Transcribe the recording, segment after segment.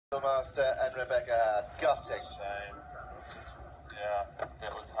Master and Rebecca had. Gutting. Shame. Yeah,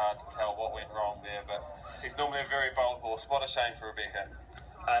 that was hard to tell what went wrong there, but he's normally a very bold horse. What a shame for Rebecca.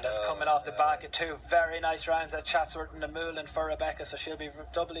 And it's coming off the back of two very nice rounds at Chatsworth and the Moulin for Rebecca, so she'll be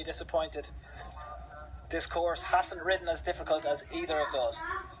doubly disappointed. This course hasn't ridden as difficult as either of those.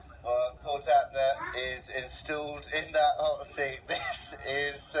 Well, Paul Tapner is installed in that hot seat. This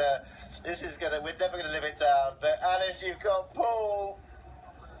is gonna. We're never gonna live it down. But Alice, you've got Paul.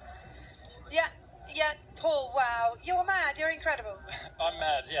 Yeah, Paul, wow. You're mad, you're incredible. I'm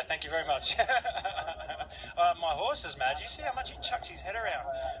mad, yeah, thank you very much. My horse is mad. You see how much he chucks his head around?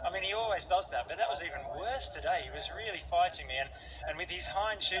 I mean, he always does that, but that was even worse today. He was really fighting me, and with his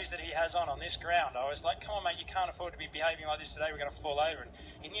hind shoes that he has on this ground, I was like, come on, mate, you can't afford to be behaving like this today. We're going to fall over. And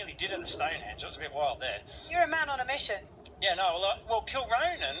he nearly did it at Stonehenge. It was a bit wild there. You're a man on a mission. Yeah, no, well,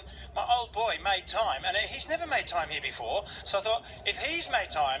 Kilronan, my old boy, made time, and he's never made time here before, so I thought, if he's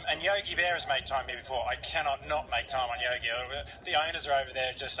made time and Yogi Bear has made time here before, I cannot not make time on Yogi. The owners are over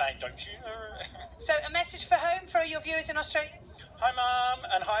there just saying, don't you? So, a message for home for your viewers in Australia? Hi, Mum,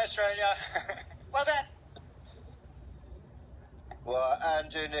 and hi, Australia. Well done. Well,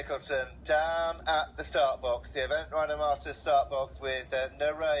 Andrew Nicholson down at the start box, the Event Rider Masters start box with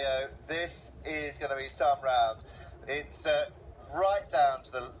Nereo. This is going to be some round. It's right down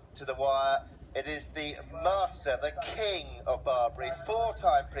to the wire. It is the master, the king of Barbary,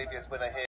 4-time previous winner here.